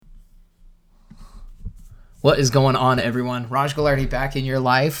What is going on, everyone? Raj Galardi back in your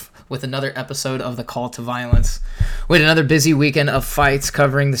life with another episode of The Call to Violence. We had another busy weekend of fights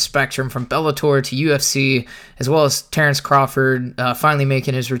covering the spectrum from Bellator to UFC, as well as Terrence Crawford finally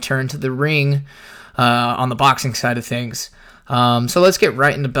making his return to the ring on the boxing side of things. So let's get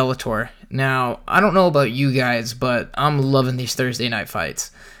right into Bellator. Now, I don't know about you guys, but I'm loving these Thursday night fights.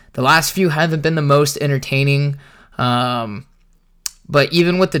 The last few haven't been the most entertaining, but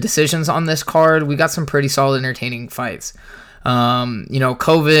even with the decisions on this card, we got some pretty solid, entertaining fights.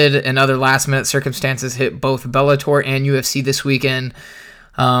 COVID and other last-minute circumstances hit both Bellator and UFC this weekend.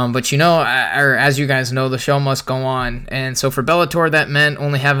 But as you guys know, the show must go on. And so for Bellator, that meant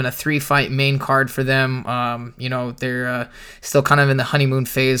only having a 3-fight main card for them. They're still kind of in the honeymoon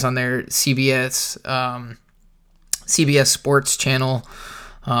phase on their CBS Sports channel,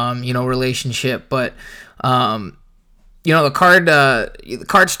 relationship. But the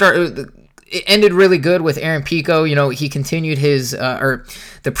card started. It ended really good with Aaron Pico. He continued his the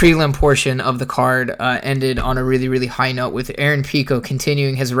prelim portion of the card ended on a really, really high note with Aaron Pico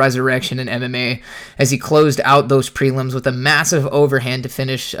continuing his resurrection in MMA as he closed out those prelims with a massive overhand to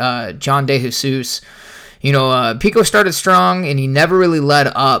finish John De Jesus. Pico started strong and he never really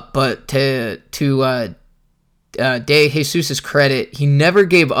let up, but to De Jesus's credit, he never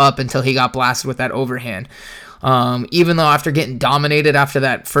gave up until he got blasted with that overhand. Even though after getting dominated after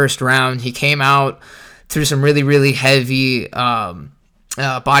that first round, he came out through some really, really heavy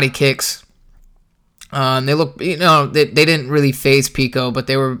body kicks. They look, they didn't really phase Pico, but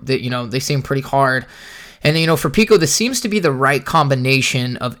they seemed pretty hard. And for Pico, this seems to be the right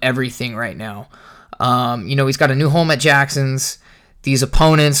combination of everything right now. He's got a new home at Jackson's. These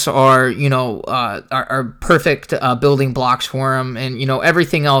opponents are perfect building blocks for him, and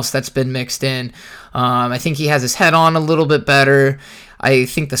everything else that's been mixed in. I think he has his head on a little bit better. I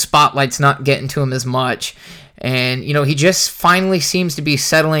think the spotlight's not getting to him as much, and he just finally seems to be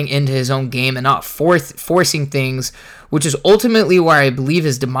settling into his own game and not forcing things, which is ultimately where I believe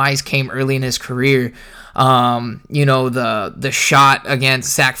his demise came early in his career. The shot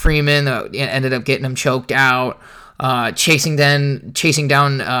against Zach Freeman ended up getting him choked out. Chasing down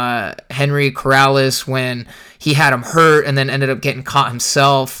Henry Corrales when he had him hurt and then ended up getting caught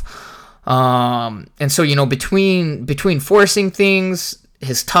himself. And so, between forcing things,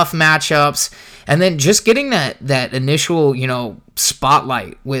 his tough matchups, and then just getting that initial,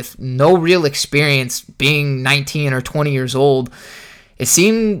 spotlight with no real experience, being 19 or 20 years old, it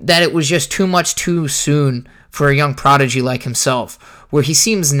seemed that it was just too much too soon for a young prodigy like himself, where he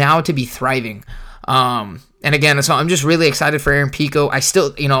seems now to be thriving. And again, so I'm just really excited for Aaron Pico. I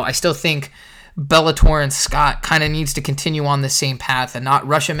still think Bellator and Scott kind of needs to continue on the same path and not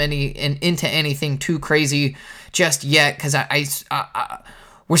rush him into anything too crazy just yet, because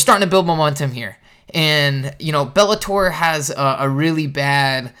we're starting to build momentum here. And, Bellator has a really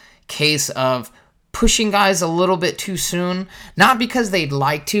bad case of pushing guys a little bit too soon, not because they'd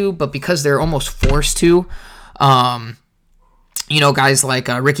like to, but because they're almost forced to. Guys like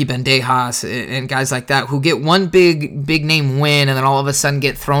Ricky Bandejas and guys like that who get one big name win and then all of a sudden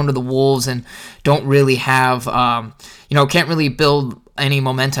get thrown to the wolves and don't really have, can't really build any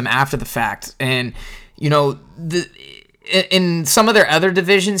momentum after the fact. And, in some of their other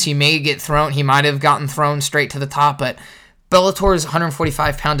divisions, he might have gotten thrown straight to the top, but Bellator's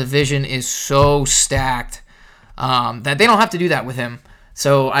 145-pound division is so stacked that they don't have to do that with him.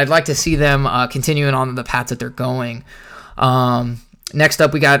 So I'd like to see them continuing on the path that they're going. Next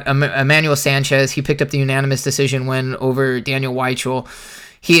up, we got Emmanuel Sanchez. He picked up the unanimous decision win over Daniel Weichel.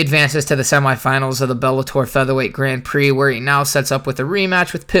 He advances to the semifinals of the Bellator Featherweight Grand Prix, where he now sets up with a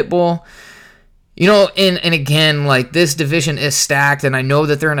rematch with Pitbull. And again, this division is stacked, and I know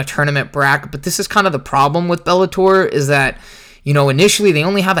that they're in a tournament bracket, but this is kind of the problem with Bellator, is that, initially they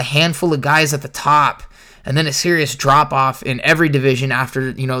only have a handful of guys at the top, and then a serious drop-off in every division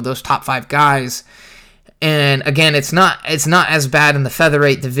after, those top 5 guys. And again, it's not as bad in the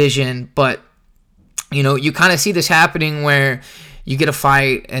featherweight division, but you kind of see this happening where you get a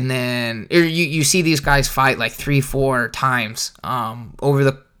fight and then you see these guys fight 3-4 times over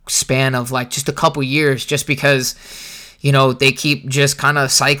the span of just a couple years, just because they keep just kind of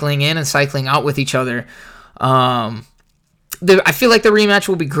cycling in and cycling out with each other. I feel like the rematch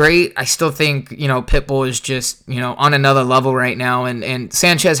will be great. I still think, Pitbull is just, on another level right now. And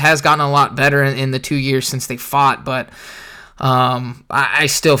Sanchez has gotten a lot better in the 2 years since they fought. But I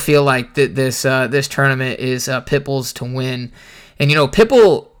still feel like this tournament is Pitbull's to win. And,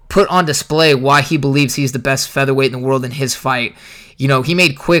 Pitbull put on display why he believes he's the best featherweight in the world in his fight. He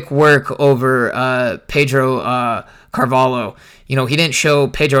made quick work over Pedro Carvalho. He didn't show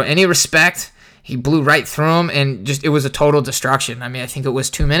Pedro any respect. He blew right through him, and just it was a total destruction. I mean, I think it was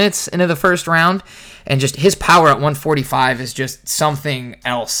 2 minutes into the first round, and just his power at 145 is just something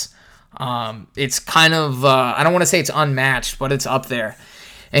else. It's kind of, I don't want to say it's unmatched, but it's up there.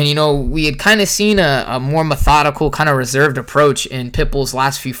 And, we had kind of seen a more methodical, kind of reserved approach in Pitbull's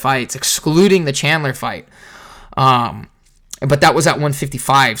last few fights, excluding the Chandler fight. But that was at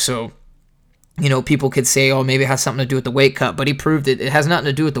 155, so, people could say, oh, maybe it has something to do with the weight cut, but he proved it has nothing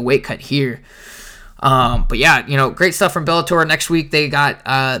to do with the weight cut here. But yeah, great stuff from Bellator. Next week, they got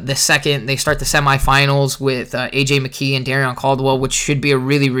they start the semifinals with AJ McKee and Darion Caldwell, which should be a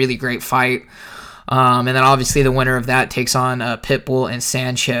really, really great fight. And then obviously the winner of that takes on Pitbull and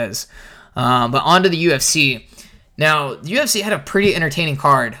Sanchez. But on to the UFC. Now, the UFC had a pretty entertaining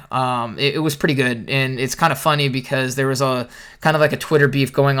card. It was pretty good, and it's kind of funny because there was a kind of like a Twitter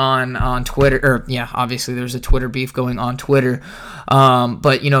beef going on Twitter. Or yeah, obviously there's a Twitter beef going on Twitter.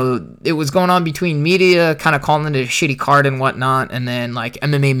 But it was going on between media, kind of calling it a shitty card and whatnot, and then like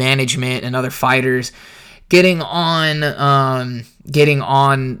MMA management and other fighters getting on the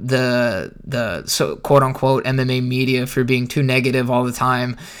so quote unquote MMA media for being too negative all the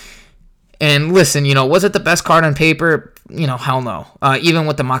time. And listen, was it the best card on paper? Hell no. Even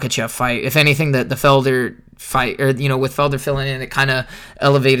with the Makhachev fight, if anything, the Felder fight, or with Felder filling in, it kind of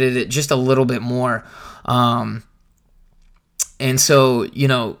elevated it just a little bit more. And so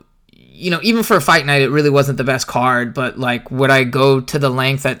even for a fight night, it really wasn't the best card. But like, would I go to the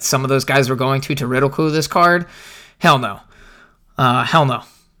length that some of those guys were going to ridicule this card? Hell no. Hell no.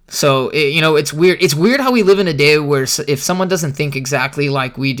 So, it's weird. It's weird how we live in a day where if someone doesn't think exactly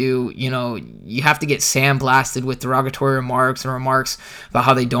like we do, you have to get sandblasted with derogatory remarks and remarks about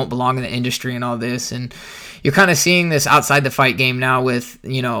how they don't belong in the industry and all this. And you're kind of seeing this outside the fight game now with,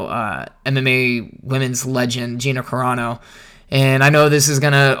 MMA women's legend Gina Carano. And I know this is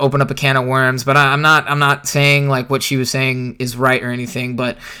going to open up a can of worms, but I'm not saying like what she was saying is right or anything,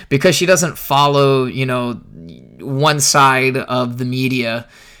 but because she doesn't follow, one side of the media,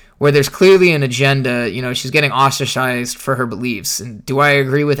 where there's clearly an agenda, she's getting ostracized for her beliefs. And do I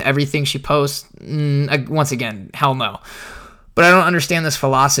agree with everything she posts? Once again, hell no. But I don't understand this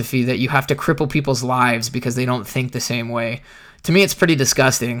philosophy that you have to cripple people's lives because they don't think the same way. To me, it's pretty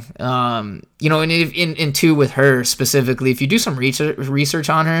disgusting. And in two with her specifically, if you do some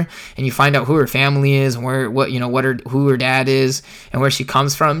research on her and you find out who her family is and who her dad is and where she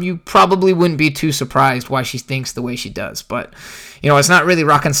comes from, you probably wouldn't be too surprised why she thinks the way she does. But it's not really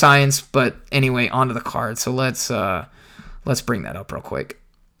rocket science. But anyway, onto the card. So let's bring that up real quick.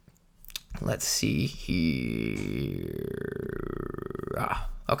 Let's see here.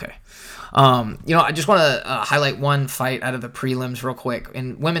 Okay. I just want to highlight one fight out of the prelims real quick.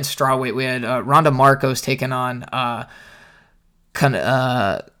 In women's strawweight, we had Ronda Marcos taking on I'm going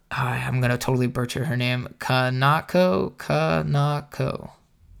to totally butcher her name. Kanako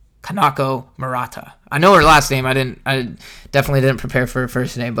Murata. I know her last name. I definitely didn't prepare for her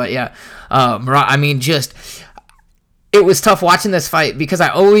first name, but yeah. It was tough watching this fight because I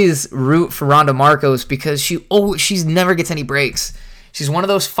always root for Ronda Marcos because she never gets any breaks. She's one of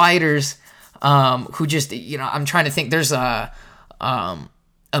those fighters who just, I'm trying to think. There's a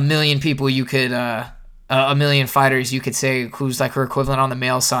million people you could, a million fighters you could say who's like her equivalent on the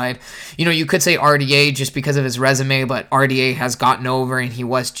male side. You could say RDA just because of his resume, but RDA has gotten over and he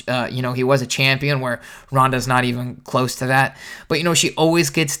was a champion where Ronda's not even close to that. But, she always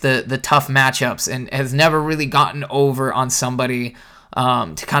gets the tough matchups and has never really gotten over on somebody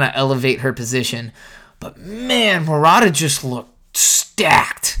to kind of elevate her position. But man, Murata just looked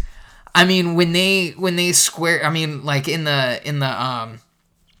stacked. I mean, when they square, I mean, like in the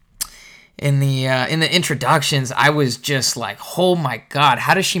introductions, I was just like, oh my god,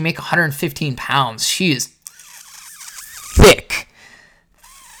 how does she make 115 pounds? She is thick,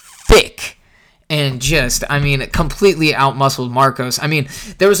 and just, I mean, completely outmuscled Marcos. I mean,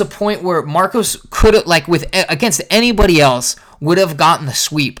 there was a point where Marcos could have, like, against anybody else, would have gotten the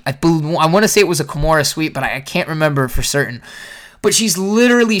sweep. I want to say it was a Kimura sweep, but I can't remember for certain. But she's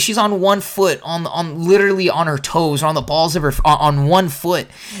on one foot, literally on her toes, on the balls of her, on one foot,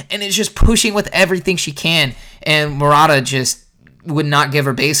 and is just pushing with everything she can. And Murata just would not give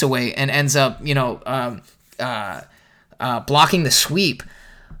her base away and ends up, blocking the sweep.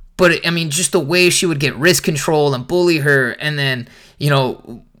 But I mean, just the way she would get wrist control and bully her, and then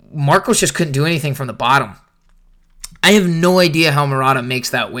Marcos just couldn't do anything from the bottom. I have no idea how Murata makes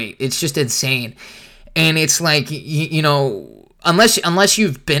that weight. It's just insane, and it's like Unless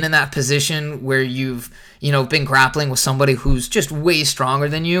you've been in that position where you've been grappling with somebody who's just way stronger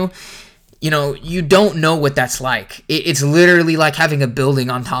than you, you don't know what that's like. It's literally like having a building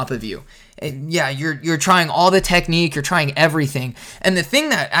on top of you. And yeah, you're trying all the technique, you're trying everything. And the thing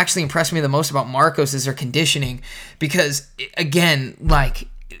that actually impressed me the most about Marcos is her conditioning, because again, like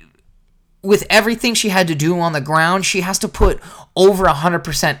with everything she had to do on the ground, she has to put over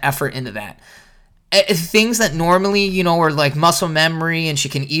 100% effort into that. Things that normally, are like muscle memory and she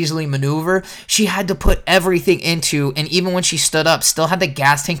can easily maneuver, she had to put everything into, and even when she stood up, still had the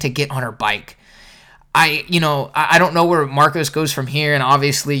gas tank to get on her bike. I don't know where Marcos goes from here, and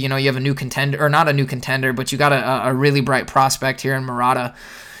obviously, you have a new contender, or not a new contender, but you got a really bright prospect here in Murata.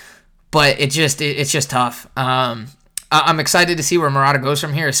 But it's just tough. I'm excited to see where Murata goes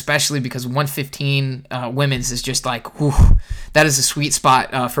from here, especially because 115 women's is just like, whew, that is a sweet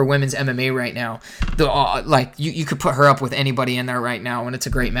spot for women's MMA right now. You could put her up with anybody in there right now, and it's a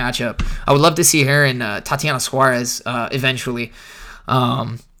great matchup. I would love to see her and Tatiana Suarez eventually.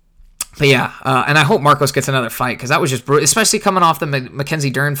 But yeah, and I hope Marcos gets another fight, because that was just brutal, especially coming off the Mackenzie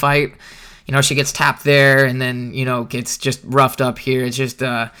Dern fight. She gets tapped there and then, gets just roughed up here. It's just,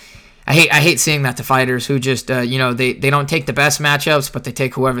 I hate seeing that to fighters who just, they don't take the best matchups, but they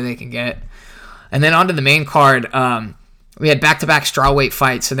take whoever they can get. And then onto the main card, we had back-to-back strawweight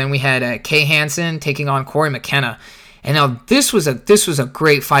fights. So then we had Kay Hansen taking on Corey McKenna. And now this was a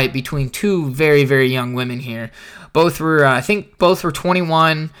great fight between two very, very young women here. Both were, I think both were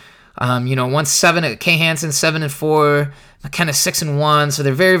 21. One's 7, Kay Hansen 7-4, McKenna 6-1, so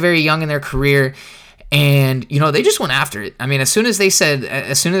they're very, very young in their career, and they just went after it. I mean, as soon as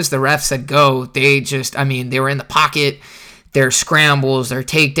the ref said go, they were in the pocket, their scrambles, their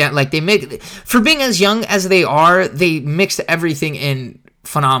takedown, like for being as young as they are, they mixed everything in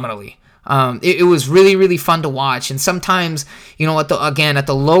phenomenally. It was really, really fun to watch, and sometimes, at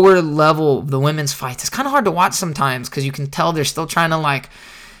the lower level of the women's fights, it's kind of hard to watch sometimes, because you can tell they're still trying to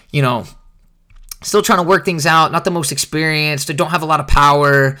still trying to work things out, not the most experienced, they don't have a lot of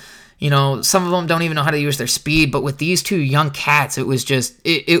power, some of them don't even know how to use their speed, but with these two young cats, it was just,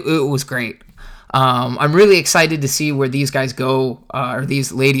 it was great. I'm really excited to see where these guys go, or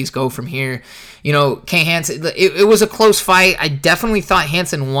these ladies go from here. Kay Hansen, it was a close fight. I definitely thought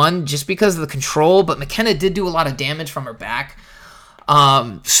Hansen won just because of the control, but McKenna did do a lot of damage from her back.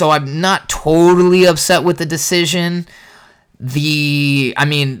 So I'm not totally upset with the decision. This is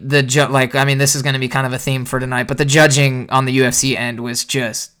going to be kind of a theme for tonight, but the judging on the UFC end was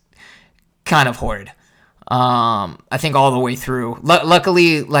just kind of horrid. I think all the way through.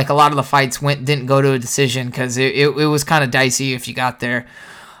 Luckily, like a lot of the fights didn't go to a decision, because it was kind of dicey if you got there.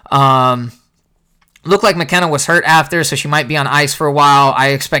 Looked like McKenna was hurt after, so she might be on ice for a while. I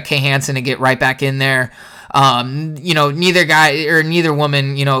expect Kay Hansen to get right back in there. Neither guy or neither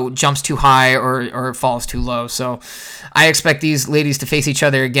woman, jumps too high or falls too low. So I expect these ladies to face each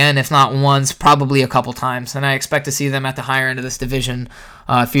other again, if not once, probably a couple times. And I expect to see them at the higher end of this division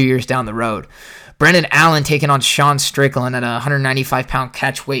a few years down the road. Brendan Allen taking on Sean Strickland at a 195-pound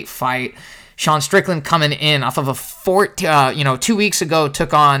catchweight fight. Sean Strickland coming in off of a 2 weeks ago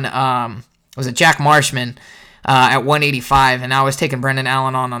took on, was it Jack Marshman at 185, and now is taking Brendan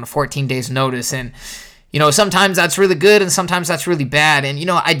Allen on a 14 days notice. And sometimes that's really good and sometimes that's really bad. And,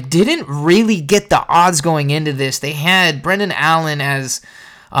 I didn't really get the odds going into this. They had Brendan Allen as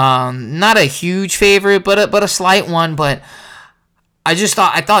not a huge favorite, but a slight one. But I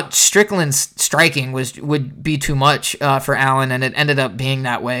thought Strickland's striking would be too much for Allen, and it ended up being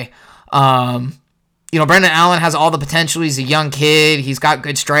that way. Brendan Allen has all the potential. He's a young kid. He's got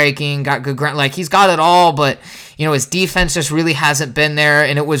good striking, got good ground. Like, he's got it all, but, his defense just really hasn't been there,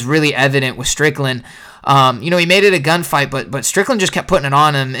 and it was really evident with Strickland. He made it a gunfight, but Strickland just kept putting it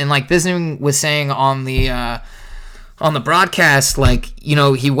on him. And like Bisping was saying on the broadcast,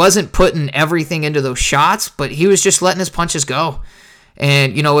 he wasn't putting everything into those shots, but he was just letting his punches go.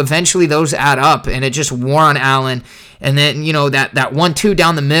 And, eventually those add up, and it just wore on Allen. And then, that 1-2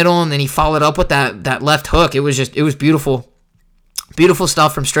 down the middle, and then he followed up with that left hook. It was beautiful. Beautiful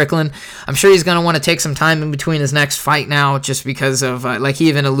stuff from Strickland. I'm sure he's going to want to take some time in between his next fight now, just because of, he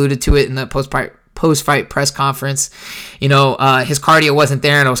even alluded to it in the post-fight press conference. His cardio wasn't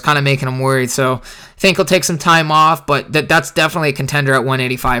there, and it was kind of making him worried. So I think he'll take some time off, but that's definitely a contender at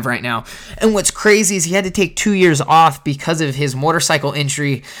 185 right now. And what's crazy is he had to take 2 years off because of his motorcycle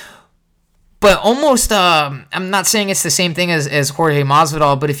injury. But almost, I'm not saying it's the same thing as Jorge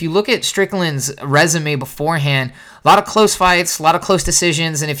Masvidal, but if you look at Strickland's resume beforehand, a lot of close fights, a lot of close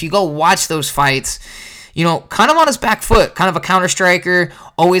decisions, and if you go watch those fights, kind of on his back foot, kind of a counter striker,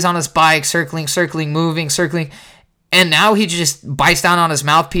 always on his bike, circling, moving, and now he just bites down on his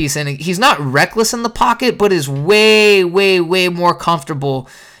mouthpiece, and he's not reckless in the pocket, but is way, way, way more comfortable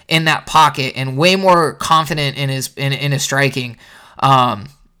in that pocket and way more confident in his striking.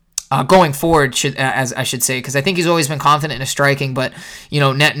 Going forward, as I should say, because I think he's always been confident in his striking, but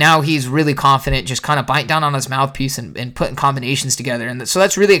now he's really confident, just kind of biting down on his mouthpiece and putting combinations together, and so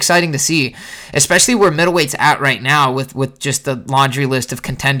that's really exciting to see, especially where middleweight's at right now with just the laundry list of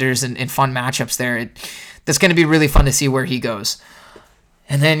contenders and fun matchups there. That's going to be really fun to see where he goes.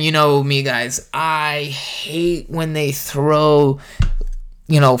 And then me, guys, I hate when they throw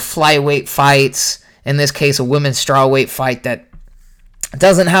flyweight fights. In this case, a women's strawweight fight that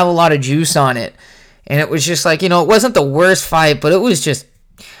doesn't have a lot of juice on it. And it was just like, it wasn't the worst fight, but it was just,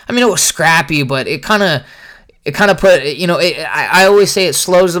 it was scrappy, but it kind of put, I always say it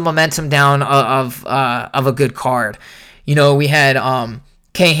slows the momentum down of a good card. We had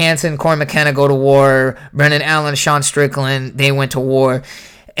Kay Hansen, Corey McKenna go to war, Brendan Allen, Sean Strickland, they went to war.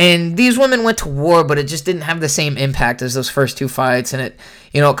 And these women went to war, but it just didn't have the same impact as those first two fights. And it,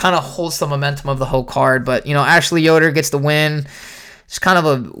 it kind of holds the momentum of the whole card. But, Ashley Yoder gets the win. It's kind of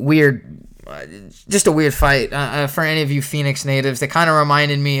a weird fight for any of you Phoenix natives. They kind of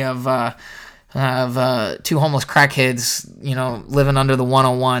reminded me of two homeless crackheads, living under the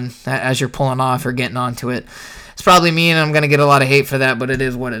 101 as you're pulling off or getting onto it. It's probably me, and I'm going to get a lot of hate for that, but it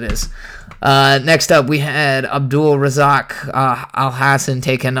is what it is. Next up, we had Abdul Razak Al Hassan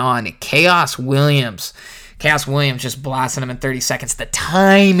taking on Chaos Williams. Chaos Williams just blasting him in 30 seconds. The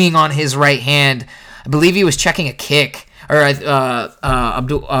timing on his right hand, I believe he was checking a kick. Or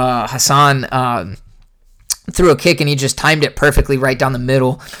Abdul Hassan threw a kick and he just timed it perfectly right down the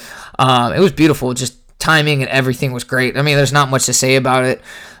middle. It was beautiful. Just timing and everything was great. There's not much to say about it.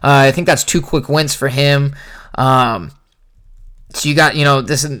 I think that's 2 quick wins for him. So you got,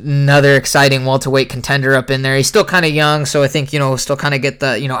 this is another exciting welterweight contender up in there. He's still kind of young, so I think, still kind of get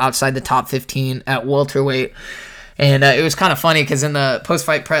the, outside the top 15 at welterweight. And it was kind of funny because in the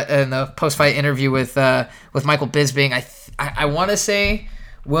post-fight interview with Michael Bisping, I want to say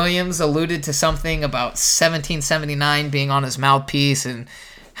Williams alluded to something about 1779 being on his mouthpiece and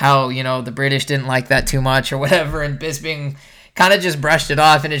how the British didn't like that too much or whatever, and Bisping kind of just brushed it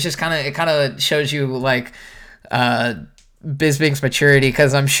off, and it kind of shows you like Bisping's maturity,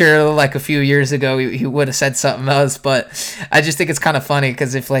 because I'm sure like a few years ago he would have said something else, but I just think it's kind of funny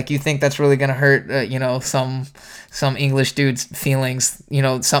because if like you think that's really gonna hurt some English dude's feelings,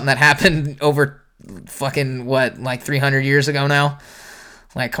 something that happened over fucking like 300 years ago now,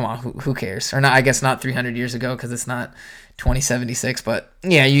 like come on, who cares? Or not, I guess not 300 years ago because it's not 2076, but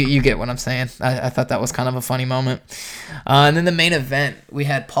yeah, you get what I'm saying. I thought that was kind of a funny moment. And then the main event, we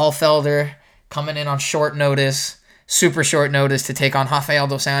had Paul Felder coming in on super short notice to take on Rafael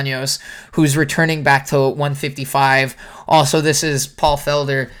dos Anjos, who's returning back to 155. Also, this is Paul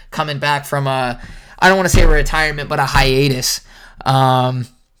Felder coming back from I don't want to say a retirement, but a hiatus.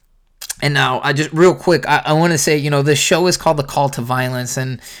 And now, I just real quick, I want to say, this show is called The Call to Violence,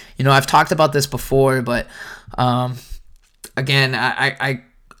 and I've talked about this before, but again,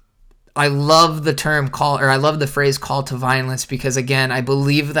 I love the term I love the phrase call to violence, because again, I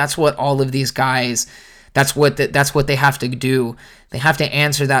believe that's what all of these guys, that's what they have to do. They have to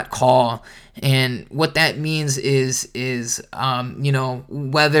answer that call, and what that means is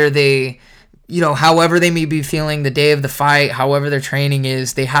whether they, however they may be feeling the day of the fight, however their training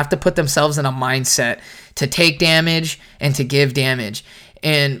is, they have to put themselves in a mindset to take damage and to give damage.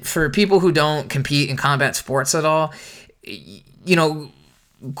 And for people who don't compete in combat sports at all,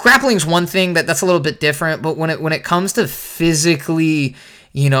 grappling's one thing that's a little bit different, but when it comes to physically,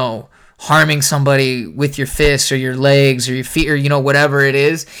 harming somebody with your fists or your legs or your feet or whatever it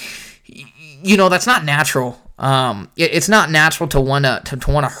is, that's not natural. It's not natural to want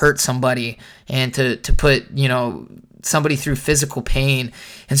to hurt somebody and to put somebody through physical pain,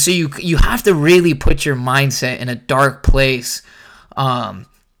 and so you have to really put your mindset in a dark place, and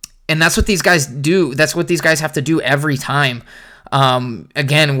that's what these guys do. That's what these guys have to do every time.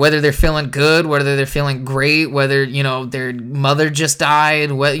 Again, whether they're feeling good, whether they're feeling great, whether, their mother just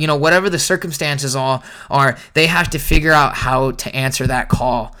died, whatever the circumstances are, they have to figure out how to answer that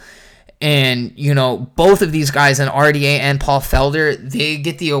call. And, both of these guys, in RDA and Paul Felder, they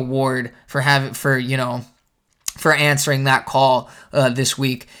get the award for answering that call this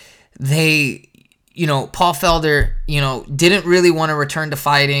week. Paul Felder, didn't really want to return to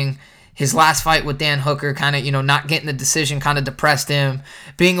fighting. His last fight with Dan Hooker kind of, not getting the decision kind of depressed him.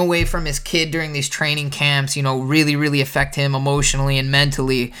 Being away from his kid during these training camps, really, really affect him emotionally and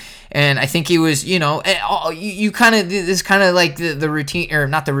mentally. And I think he was, you kind of, this is kind of like the routine, or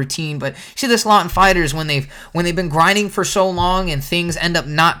not the routine, but you see this a lot in fighters when they've been grinding for so long and things end up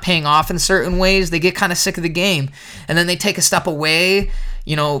not paying off in certain ways, they get kind of sick of the game. And then they take a step away,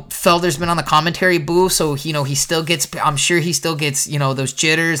 Felder's been on the commentary booth, so he still gets, I'm sure he still gets, those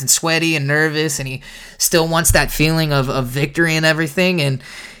jitters and sweaty and nervous, and he still wants that feeling of victory and everything, and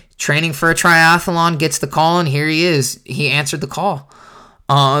training for a triathlon, gets the call, and here he is. He answered the call.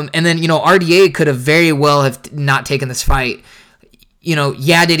 And then, RDA could have very well have not taken this fight.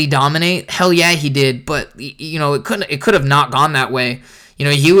 Did he dominate? Hell yeah, he did, but, it could have not gone that way.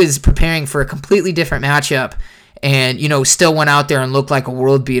 He was preparing for a completely different matchup, and, still went out there and looked like a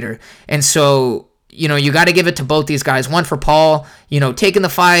world beater. And so, you got to give it to both these guys. One for Paul, taking the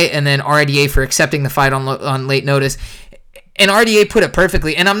fight, and then RDA for accepting the fight on late notice. And RDA put it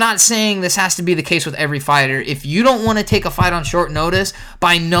perfectly. And I'm not saying this has to be the case with every fighter. If you don't want to take a fight on short notice,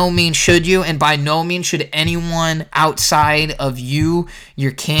 by no means should you, and by no means should anyone outside of you,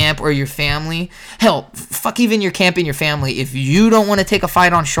 your camp, or your family. Hell, fuck even your camp and your family. If you don't want to take a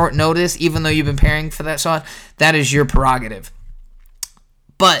fight on short notice, even though you've been preparing for that shot, that is your prerogative.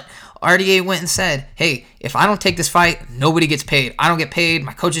 But RDA went and said, hey, if I don't take this fight, nobody gets paid. I don't get paid.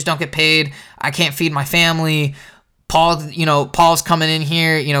 My coaches don't get paid. I can't feed my family. Paul's coming in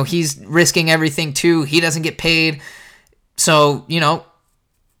here. He's risking everything too. He doesn't get paid. So,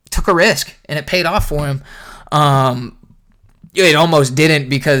 took a risk, and it paid off for him. It almost didn't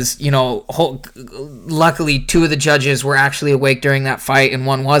because, luckily 2 of the judges were actually awake during that fight and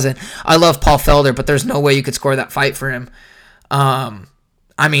 1 wasn't. I love Paul Felder, but there's no way you could score that fight for him.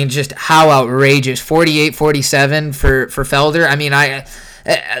 Just how outrageous. 48-47 for Felder.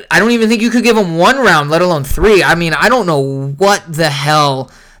 I don't even think you could give him 1 round, let alone 3. I don't know what the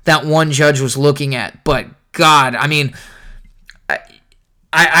hell that one judge was looking at, but God, I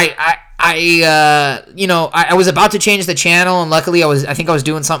was about to change the channel, and luckily I think I was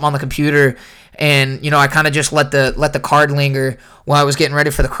doing something on the computer, and I kind of just let the card linger while I was getting ready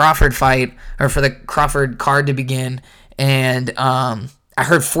for the Crawford fight, or for the Crawford card to begin, and I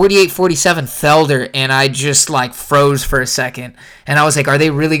heard 48-47 Felder, and I just froze for a second, and I was like, are they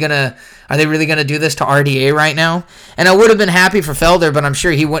really gonna do this to RDA right now? And I would have been happy for Felder, but I'm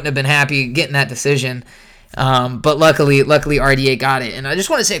sure he wouldn't have been happy getting that decision. But luckily RDA got it. And I just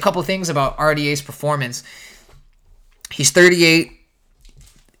want to say a couple things about RDA's performance. He's 38,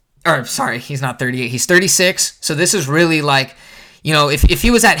 or sorry, he's not 38. He's 36. So this is really if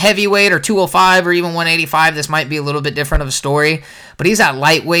he was at heavyweight or 205 or even 185, this might be a little bit different of a story. But he's at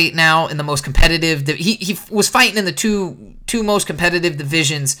lightweight now in the most competitive. He was fighting in the two most competitive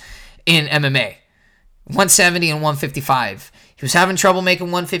divisions in MMA, 170 and 155. He was having trouble making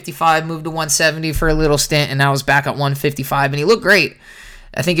 155, moved to 170 for a little stint, and now he's back at 155, and he looked great.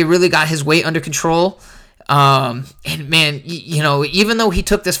 I think he really got his weight under control. And man, even though he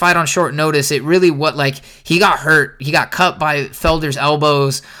took this fight on short notice, it really he got hurt. He got cut by Felder's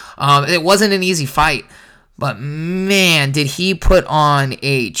elbows. It wasn't an easy fight, but man, did he put on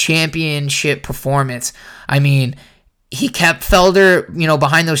a championship performance. He kept Felder,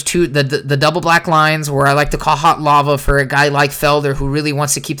 behind those the double black lines, where I like to call hot lava for a guy like Felder who really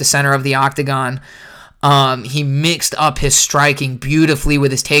wants to keep the center of the octagon. He mixed up his striking beautifully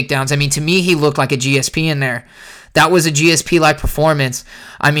with his takedowns. To me, he looked like a GSP in there. That was a GSP-like performance.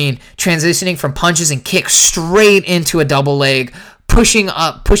 Transitioning from punches and kicks straight into a double leg, pushing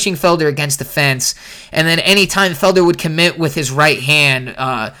Felder against the fence. And then anytime Felder would commit with his right hand,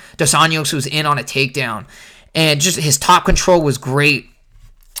 Dos Anjos was in on a takedown. And just his top control was great.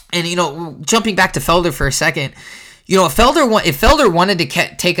 And, jumping back to Felder for a second, if Felder wanted to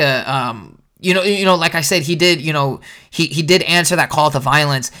take a... like I said, he did, he did answer that call to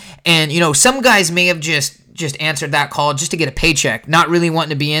violence. And, some guys may have just answered that call just to get a paycheck, not really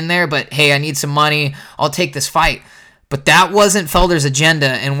wanting to be in there, but hey, I need some money, I'll take this fight. But that wasn't Felder's agenda,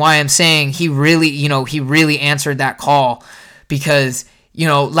 and why I'm saying he really answered that call, because,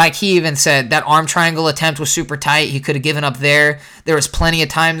 like he even said, that arm triangle attempt was super tight. He could have given up there. There was plenty of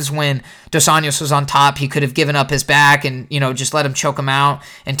times when Dos Anjos was on top, he could have given up his back and, just let him choke him out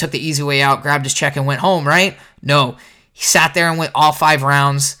and took the easy way out, grabbed his check and went home, right? No, he sat there and went all 5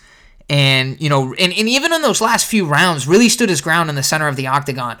 rounds. And, and even in those last few rounds, really stood his ground in the center of the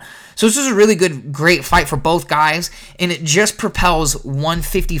octagon. So this was a really great fight for both guys. And it just propels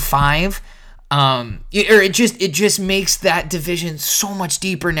 155. It just makes that division so much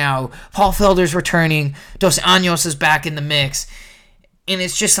deeper now. Paul Felder's returning. Dos Anjos is back in the mix. And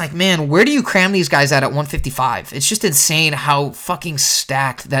it's just man, where do you cram these guys at 155? It's just insane how fucking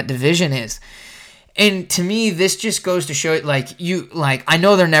stacked that division is. And to me, this just goes to show I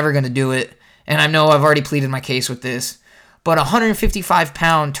know they're never going to do it, and I know I've already pleaded my case with this, but a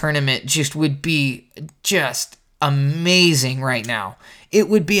 155-pound tournament just would be just amazing right now. It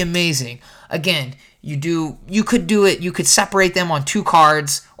would be amazing. Again, You could do it. You could separate them on 2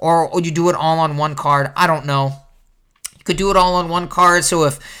 cards, or you do it all on 1 card. I don't know. You could do it all on 1 card, so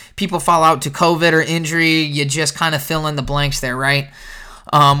if people fall out to COVID or injury, you just kind of fill in the blanks there, right?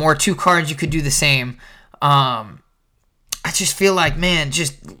 Or 2 cards, you could do the same. I just feel like, man,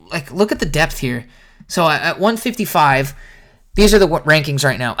 just like look at the depth here. So at 155, these are the rankings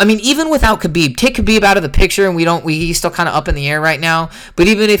right now. I mean, even without Khabib, take Khabib out of the picture, and he's still kind of up in the air right now. But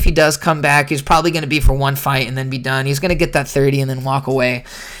even if he does come back, he's probably going to be for 1 fight and then be done. He's going to get that 30 and then walk away.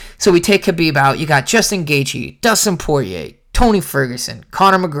 So we take Khabib out. You got Justin Gaethje, Dustin Poirier, Tony Ferguson,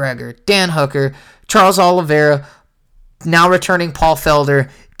 Conor McGregor, Dan Hooker, Charles Oliveira, now returning Paul Felder,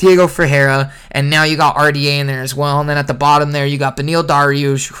 Diego Ferreira, and now you got RDA in there as well. And then at the bottom there, you got Beneil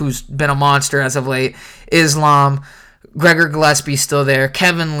Dariush, who's been a monster as of late, Islam, Gregor Gillespie still there,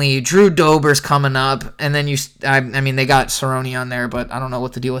 Kevin Lee, Drew Dober's coming up, and then they got Cerrone on there, but I don't know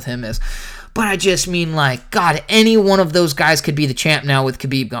what the deal with him is. But I just mean, like, God, any one of those guys could be the champ now with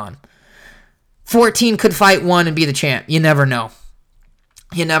Khabib gone. 14 could fight 1 and be the champ. You never know.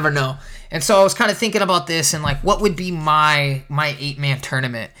 You never know. And so I was kind of thinking about this and, like, what would be my 8-man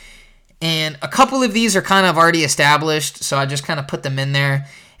tournament? And a couple of these are kind of already established, so I just kind of put them in there.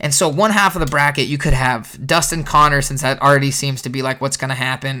 And so one half of the bracket, you could have Dustin Conor, since that already seems to be like what's going to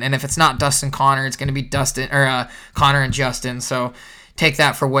happen. And if it's not Dustin Conor, it's going to be Conor and Justin. So take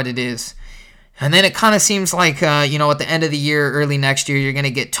that for what it is. And then it kind of seems like, at the end of the year, early next year, you're going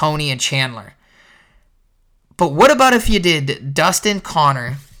to get Tony and Chandler. But what about if you did Dustin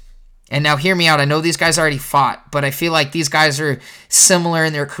Conor? And now hear me out. I know these guys already fought, but I feel like these guys are similar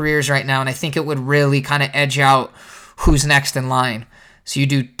in their careers right now. And I think it would really kind of edge out who's next in line. So you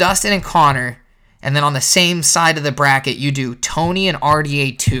do Dustin and Conor, and then on the same side of the bracket, you do Tony and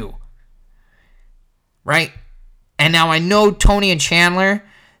RDA 2. Right? And now I know Tony and Chandler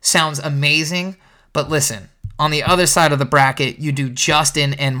sounds amazing, but listen, on the other side of the bracket, you do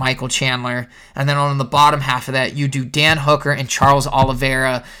Justin and Michael Chandler, and then on the bottom half of that, you do Dan Hooker and Charles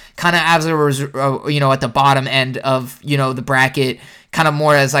Oliveira, kind of as at the bottom end of, the bracket, kind of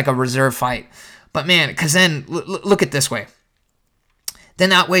more as like a reserve fight. But man, because then, look at it this way. Then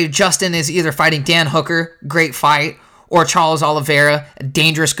that way, Justin is either fighting Dan Hooker, great fight, or Charles Oliveira, a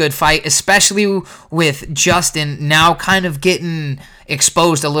dangerous good fight, especially with Justin now kind of getting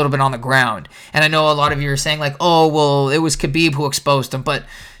exposed a little bit on the ground. And I know a lot of you are saying like, oh, well, it was Khabib who exposed him. But,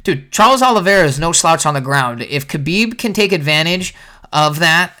 dude, Charles Oliveira is no slouch on the ground. If Khabib can take advantage of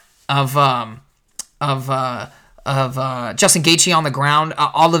that, of Justin Gaethje on the ground,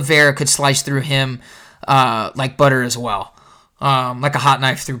 Oliveira could slice through him like butter as well. Like a hot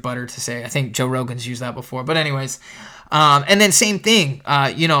knife through butter, to say. I think Joe Rogan's used that before. But anyways, and then same thing,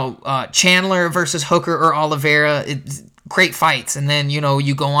 Chandler versus Hooker or Oliveira, great fights. And then,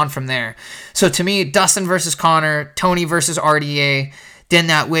 you go on from there. So to me, Dustin versus Conor, Tony versus RDA. Then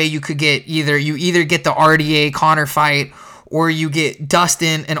that way you could get either get the RDA Conor fight, or you get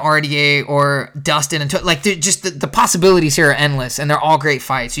Dustin and RDA, or Dustin and just the possibilities here are endless, and they're all great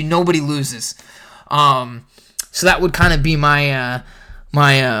fights. Nobody loses. So that would kind of be my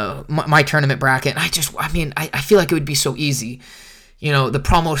my tournament bracket. And I feel like it would be so easy. The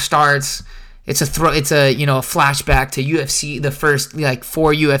promo starts. It's a flashback to UFC, the first 4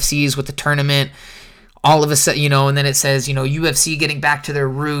 UFCs with the tournament. All of a sudden, and then it says, UFC getting back to their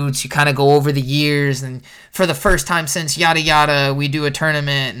roots. You kind of go over the years, and for the first time since yada yada, we do a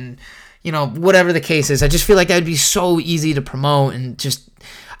tournament, and whatever the case is. I just feel like that would be so easy to promote, and just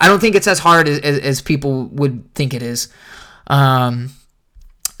I don't think it's as hard as people would think it is. And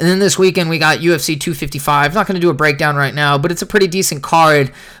then this weekend we got UFC 255. I'm not going to do a breakdown right now, but it's a pretty decent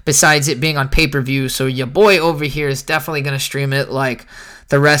card besides it being on pay-per-view. So your boy over here is definitely going to stream it like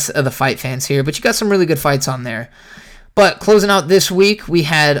the rest of the fight fans here. But you got some really good fights on there. But closing out this week, we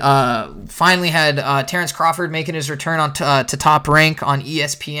had finally had Terrence Crawford making his return on to Top Rank on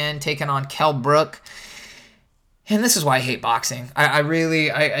ESPN, taking on Kell Brook. And this is why I hate boxing. I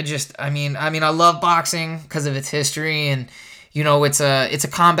love boxing because of its history, and it's a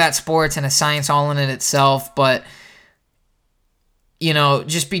combat sport and a science all in it itself. But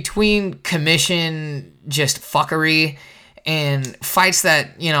just between commission just fuckery and fights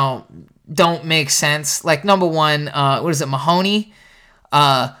that don't make sense. Like number one, Mahoney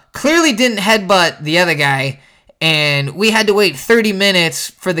clearly didn't headbutt the other guy, and we had to wait 30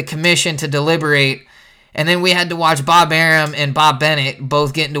 minutes for the commission to deliberate. And then we had to watch Bob Arum and Bob Bennett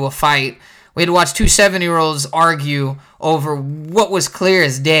both get into a fight. We had to watch 2 7-year-olds argue over what was clear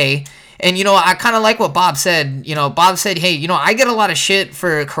as day. And, I kind of like what Bob said. Bob said, hey, I get a lot of shit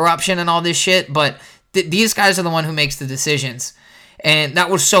for corruption and all this shit, but these guys are the one who makes the decisions. And that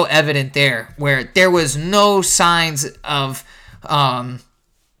was so evident there, where there was no signs of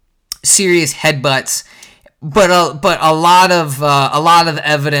serious headbutts, but a lot of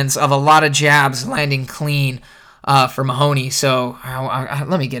evidence of a lot of jabs landing clean for Mahoney. So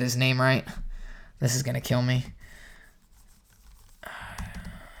let me get his name right. This is gonna kill me.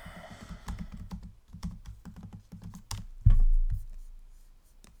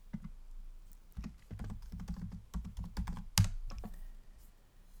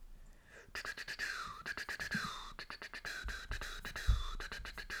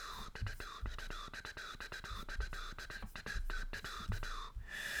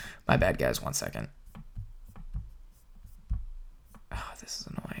 My bad, guys. 1 second. Oh, this is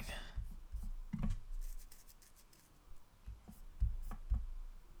annoying.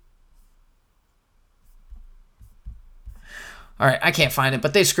 All right, I can't find it,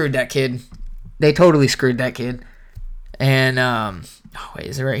 but they screwed that kid. They totally screwed that kid. And, oh, wait,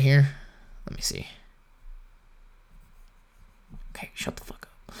 is it right here? Let me see. Okay, shut the fuck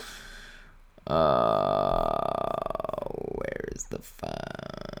up. Where is the fight?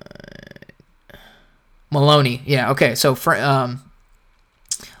 Maloney. Yeah, okay, so,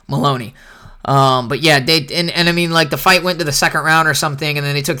 Maloney. But yeah, and I mean, like, the fight went to the second round or something, and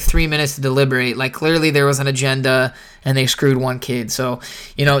then they took 3 minutes to deliberate. Like, clearly there was an agenda, and they screwed one kid. So,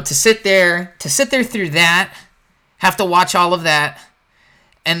 you know, to sit there through that, have to watch all of that,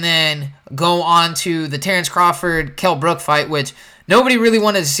 and then go on to the Terrence Crawford Kell Brook fight, which nobody really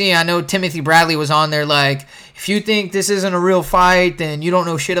wanted to see. I know Timothy Bradley was on there like, if you think this isn't a real fight, then you don't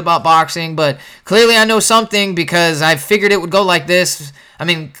know shit about boxing. But clearly I know something, because I figured it would go like this. I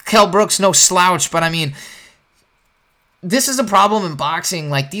mean, Kell Brook's no slouch, but I mean, this is a problem in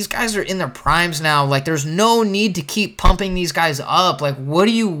boxing. Like, these guys are in their primes now. Like, there's no need to keep pumping these guys up. Like, what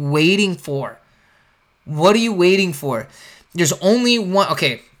are you waiting for? What are you waiting for? There's only one.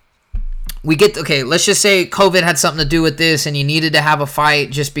 Okay, let's just say COVID had something to do with this, and you needed to have a fight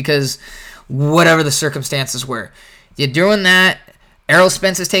just because whatever the circumstances were. You're doing that. Errol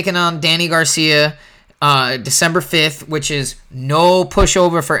Spence is taking on Danny Garcia December 5th, which is no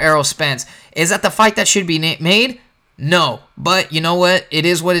pushover for Errol Spence. Is that the fight that should be made? No. But you know what? It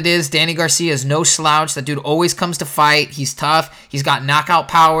is what it is. Danny Garcia is no slouch. That dude always comes to fight. He's tough. He's got knockout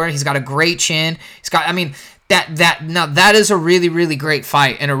power. He's got a great chin. That is a really, really great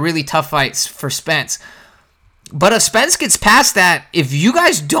fight and a really tough fight for Spence. But if Spence gets past that, if you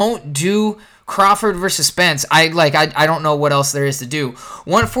guys don't do Crawford versus Spence, I don't know what else there is to do.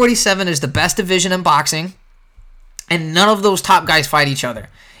 147 is the best division in boxing, and none of those top guys fight each other.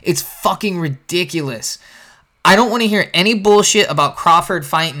 It's fucking ridiculous. I don't want to hear any bullshit about Crawford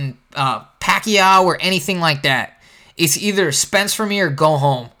fighting Pacquiao or anything like that. It's either Spence for me or go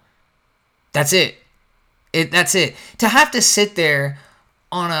home. That's it. That's it. To have to sit there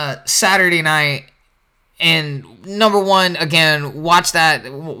on a Saturday night and, number one, again, watch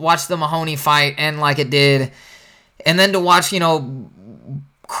the Mahoney fight end like it did, and then to watch,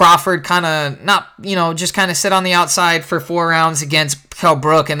 Crawford kind of not, just kind of sit on the outside for 4 rounds against Kell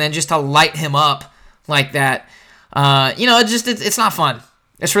Brook, and then just to light him up like that, it's not fun.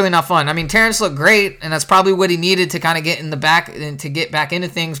 It's really not fun. I mean, Terrence looked great, and that's probably what he needed to kind of get in the back and to get back into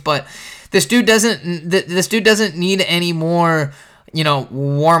things. But this dude doesn't need any more,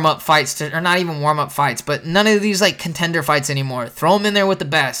 warm up fights or not even warm up fights, but none of these like contender fights anymore. Throw him in there with the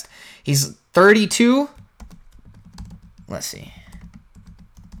best. He's 32. Let's see.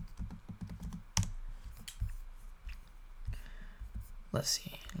 Let's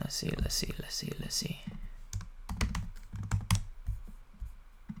see.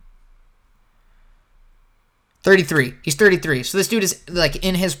 33. He's 33. So this dude is like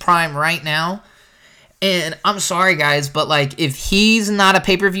in his prime right now. And I'm sorry, guys, but like if he's not a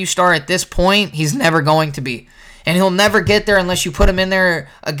pay-per-view star at this point, he's never going to be. And he'll never get there unless you put him in there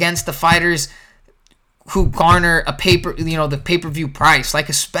against the fighters who garner the pay-per-view price, like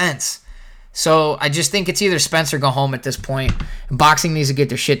a Spence. So I just think it's either Spence or go home at this point. Boxing needs to get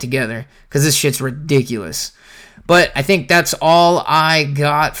their shit together because this shit's ridiculous. But I think that's all I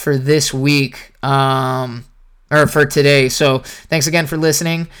got for this week, or for today. So thanks again for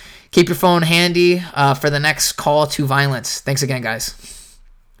listening. Keep your phone handy for the next call to violence. Thanks again, guys.